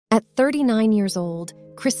At 39 years old,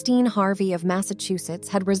 Christine Harvey of Massachusetts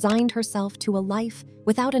had resigned herself to a life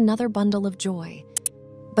without another bundle of joy.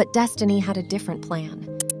 But destiny had a different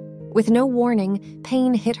plan. With no warning,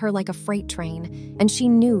 pain hit her like a freight train, and she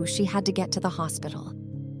knew she had to get to the hospital.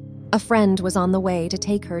 A friend was on the way to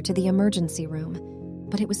take her to the emergency room,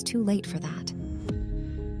 but it was too late for that.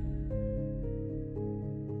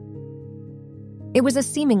 It was a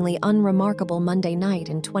seemingly unremarkable Monday night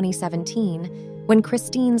in 2017 when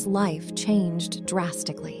Christine's life changed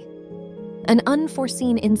drastically. An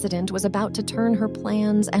unforeseen incident was about to turn her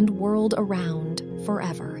plans and world around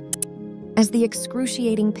forever. As the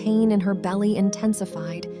excruciating pain in her belly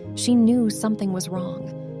intensified, she knew something was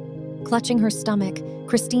wrong. Clutching her stomach,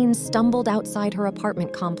 Christine stumbled outside her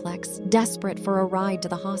apartment complex, desperate for a ride to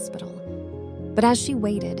the hospital. But as she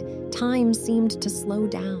waited, time seemed to slow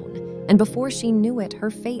down, and before she knew it, her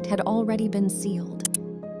fate had already been sealed.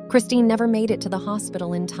 Christine never made it to the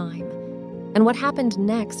hospital in time, and what happened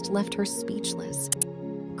next left her speechless.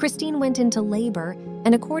 Christine went into labor,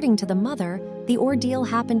 and according to the mother, the ordeal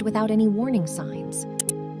happened without any warning signs.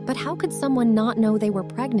 But how could someone not know they were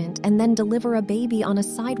pregnant and then deliver a baby on a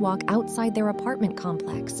sidewalk outside their apartment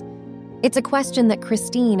complex? It's a question that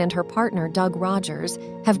Christine and her partner, Doug Rogers,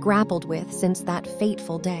 have grappled with since that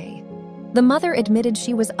fateful day. The mother admitted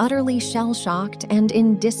she was utterly shell-shocked and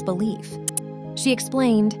in disbelief. She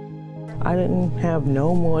explained, "I didn't have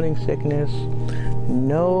no morning sickness,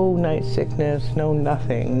 no night sickness, no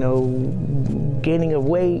nothing, no gaining of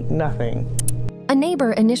weight, nothing." A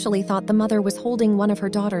neighbor initially thought the mother was holding one of her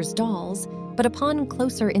daughter's dolls, but upon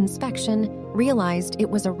closer inspection, realized it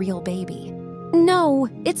was a real baby. "No,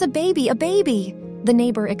 it's a baby, the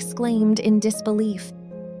neighbor exclaimed in disbelief.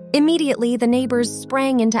 Immediately, the neighbors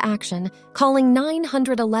sprang into action, calling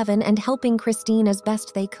 911 and helping Christine as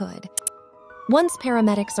best they could. Once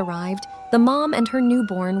paramedics arrived, the mom and her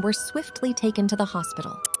newborn were swiftly taken to the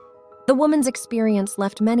hospital. The woman's experience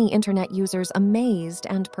left many internet users amazed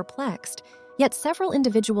and perplexed, yet several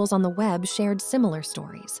individuals on the web shared similar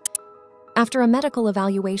stories. After a medical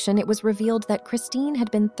evaluation, it was revealed that Christine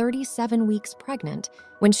had been 37 weeks pregnant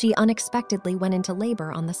when she unexpectedly went into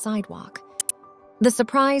labor on the sidewalk. The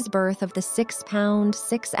surprise birth of the 6-pound,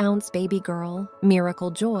 6-ounce baby girl,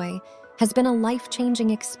 Miracle Joy, has been a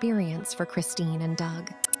life-changing experience for Christine and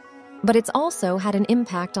Doug. But it's also had an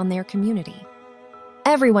impact on their community.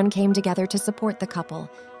 Everyone came together to support the couple,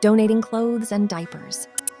 donating clothes and diapers.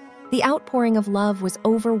 The outpouring of love was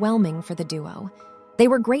overwhelming for the duo. They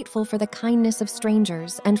were grateful for the kindness of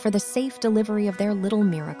strangers and for the safe delivery of their little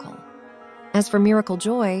miracle. As for Miracle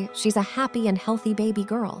Joy, she's a happy and healthy baby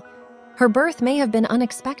girl. Her birth may have been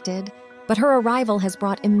unexpected, but her arrival has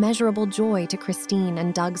brought immeasurable joy to Christine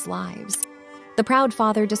and Doug's lives. The proud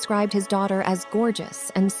father described his daughter as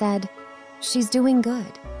gorgeous and said, "She's doing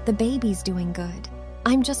good. The baby's doing good.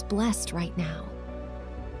 I'm just blessed right now."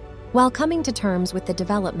 While coming to terms with the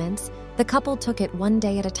developments, the couple took it one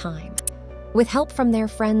day at a time. With help from their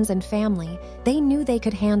friends and family, they knew they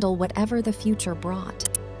could handle whatever the future brought.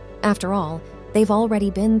 After all, they've already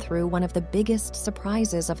been through one of the biggest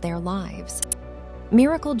surprises of their lives.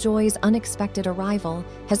 Miracle Joy's unexpected arrival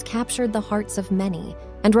has captured the hearts of many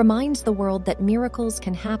and reminds the world that miracles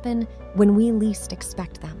can happen when we least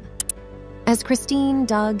expect them. As Christine,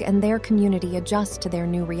 Doug, and their community adjust to their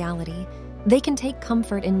new reality, they can take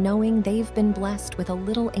comfort in knowing they've been blessed with a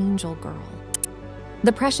little angel girl.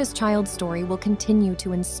 The precious child's story will continue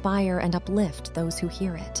to inspire and uplift those who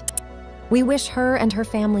hear it. We wish her and her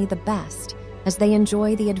family the best as they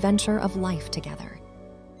enjoy the adventure of life together.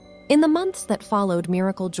 In the months that followed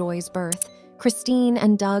Miracle Joy's birth, Christine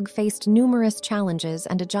and Doug faced numerous challenges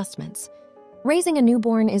and adjustments. Raising a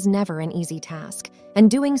newborn is never an easy task, and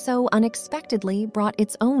doing so unexpectedly brought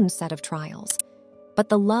its own set of trials. But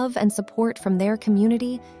the love and support from their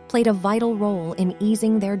community played a vital role in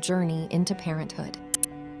easing their journey into parenthood.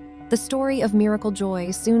 The story of Miracle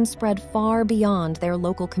Joy soon spread far beyond their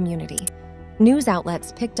local community. News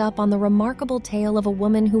outlets picked up on the remarkable tale of a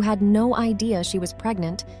woman who had no idea she was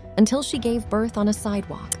pregnant until she gave birth on a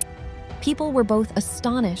sidewalk. People were both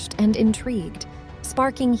astonished and intrigued,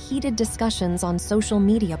 sparking heated discussions on social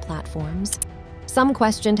media platforms. Some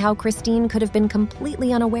questioned how Christine could have been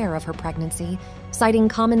completely unaware of her pregnancy, citing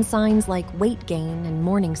common signs like weight gain and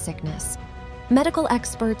morning sickness. Medical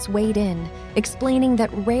experts weighed in, explaining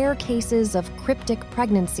that rare cases of cryptic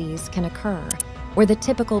pregnancies can occur, where the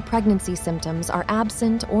typical pregnancy symptoms are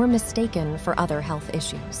absent or mistaken for other health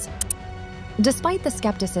issues. Despite the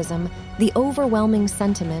skepticism, the overwhelming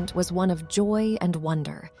sentiment was one of joy and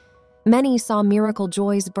wonder. Many saw Miracle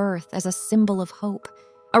Joy's birth as a symbol of hope,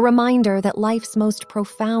 a reminder that life's most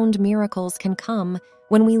profound miracles can come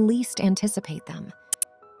when we least anticipate them.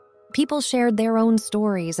 People shared their own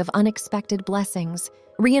stories of unexpected blessings,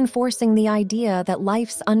 reinforcing the idea that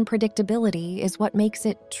life's unpredictability is what makes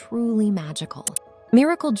it truly magical.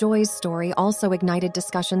 Miracle Joy's story also ignited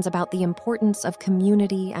discussions about the importance of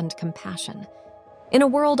community and compassion. In a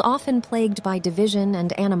world often plagued by division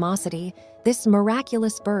and animosity, this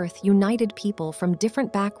miraculous birth united people from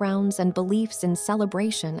different backgrounds and beliefs in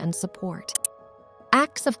celebration and support.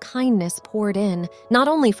 Acts of kindness poured in, not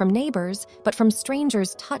only from neighbors, but from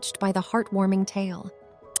strangers touched by the heartwarming tale.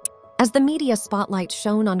 As the media spotlight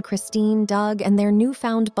shone on Christine, Doug, and their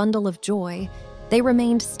newfound bundle of joy, they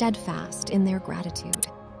remained steadfast in their gratitude.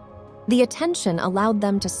 The attention allowed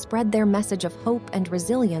them to spread their message of hope and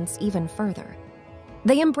resilience even further.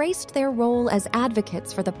 They embraced their role as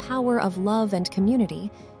advocates for the power of love and community,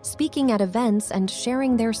 speaking at events and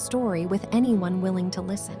sharing their story with anyone willing to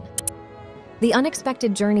listen. The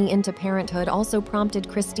unexpected journey into parenthood also prompted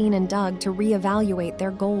Christine and Doug to reevaluate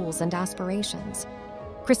their goals and aspirations.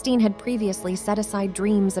 Christine had previously set aside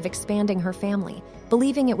dreams of expanding her family,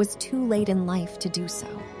 believing it was too late in life to do so.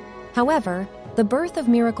 However, the birth of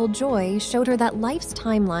Miracle Joy showed her that life's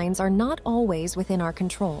timelines are not always within our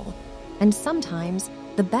control, and sometimes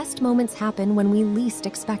the best moments happen when we least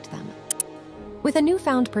expect them. With a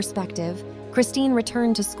newfound perspective, Christine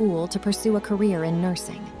returned to school to pursue a career in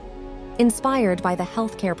nursing. Inspired by the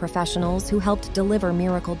healthcare professionals who helped deliver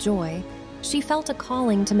Miracle Joy, she felt a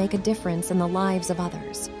calling to make a difference in the lives of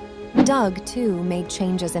others. Doug, too, made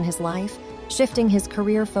changes in his life, shifting his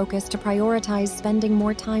career focus to prioritize spending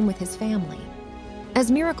more time with his family.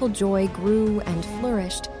 As Miracle Joy grew and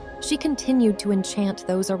flourished, she continued to enchant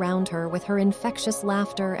those around her with her infectious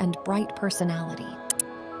laughter and bright personality.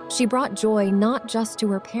 She brought joy not just to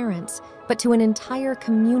her parents, but to an entire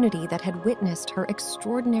community that had witnessed her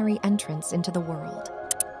extraordinary entrance into the world.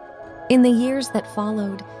 In the years that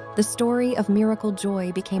followed, the story of Miracle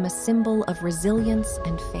Joy became a symbol of resilience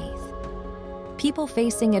and faith. People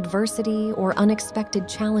facing adversity or unexpected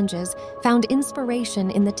challenges found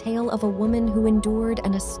inspiration in the tale of a woman who endured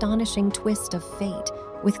an astonishing twist of fate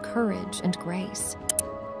with courage and grace.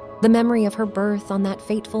 The memory of her birth on that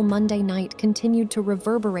fateful Monday night continued to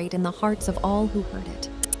reverberate in the hearts of all who heard it.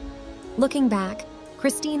 Looking back,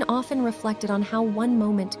 Christine often reflected on how one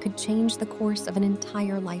moment could change the course of an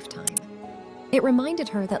entire lifetime. It reminded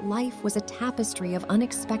her that life was a tapestry of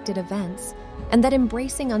unexpected events, and that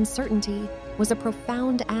embracing uncertainty was a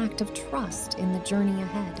profound act of trust in the journey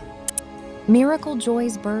ahead. Miracle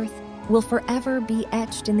Joy's birth will forever be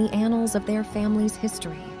etched in the annals of their family's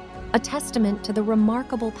history, a testament to the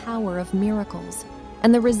remarkable power of miracles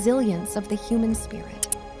and the resilience of the human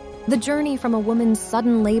spirit. The journey from a woman's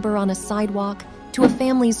sudden labor on a sidewalk to a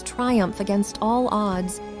family's triumph against all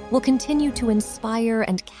odds will continue to inspire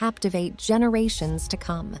and captivate generations to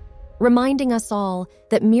come, reminding us all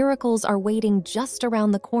that miracles are waiting just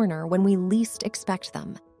around the corner when we least expect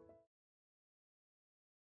them.